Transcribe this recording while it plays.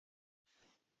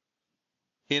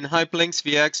In HyperLynx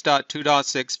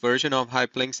VX.2.6 version of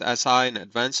HyperLynx SI and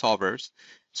advanced solvers,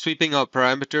 sweeping of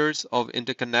parameters of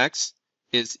interconnects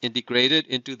is integrated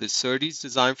into the SerDes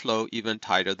design flow even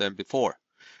tighter than before.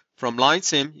 From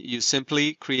LineSim, you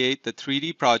simply create the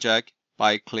 3D project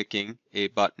by clicking a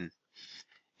button.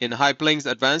 In HyperLynx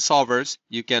advanced solvers,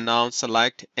 you can now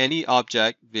select any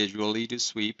object visually to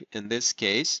sweep. In this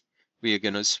case, we are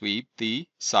going to sweep the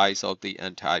size of the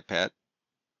anti-pet.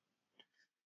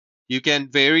 You can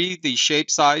vary the shape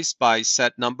size by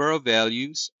set number of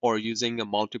values or using a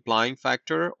multiplying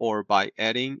factor or by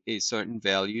adding a certain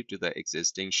value to the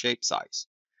existing shape size.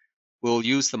 We'll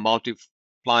use the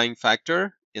multiplying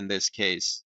factor in this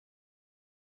case.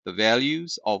 The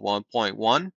values of 1.1,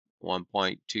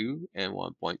 1.2, and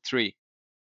 1.3.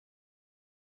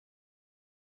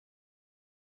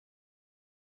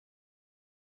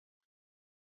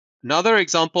 Another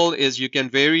example is you can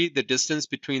vary the distance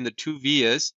between the two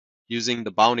vias using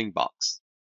the bounding box.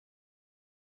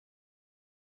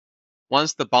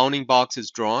 Once the bounding box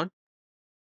is drawn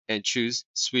and choose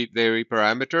Sweep Vary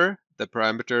Parameter, the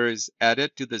parameter is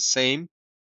added to the same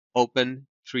Open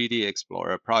 3D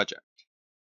Explorer project.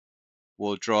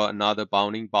 We'll draw another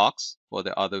bounding box for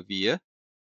the other via.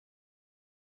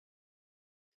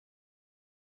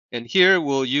 And here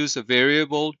we'll use a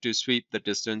variable to sweep the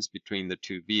distance between the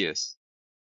two vias.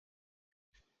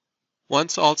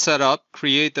 Once all set up,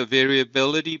 create the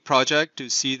variability project to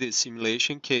see the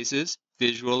simulation cases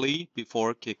visually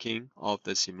before kicking off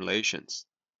the simulations.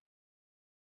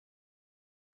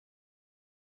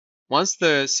 Once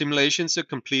the simulations are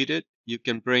completed, you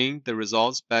can bring the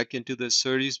results back into the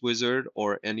SerDes wizard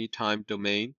or any time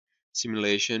domain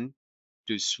simulation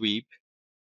to sweep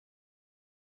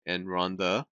and run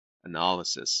the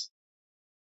analysis.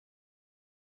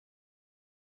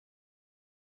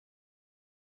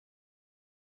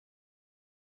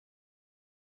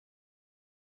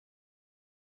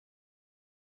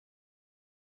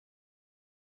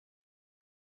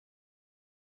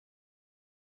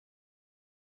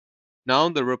 Now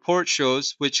the report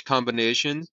shows which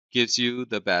combination gives you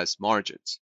the best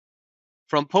margins.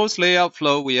 From post layout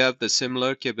flow, we have the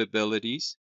similar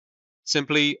capabilities.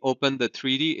 Simply open the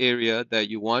 3D area that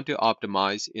you want to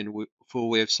optimize in Full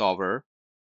Wave Solver,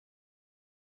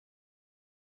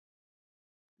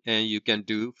 and you can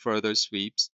do further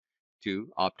sweeps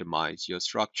to optimize your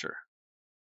structure.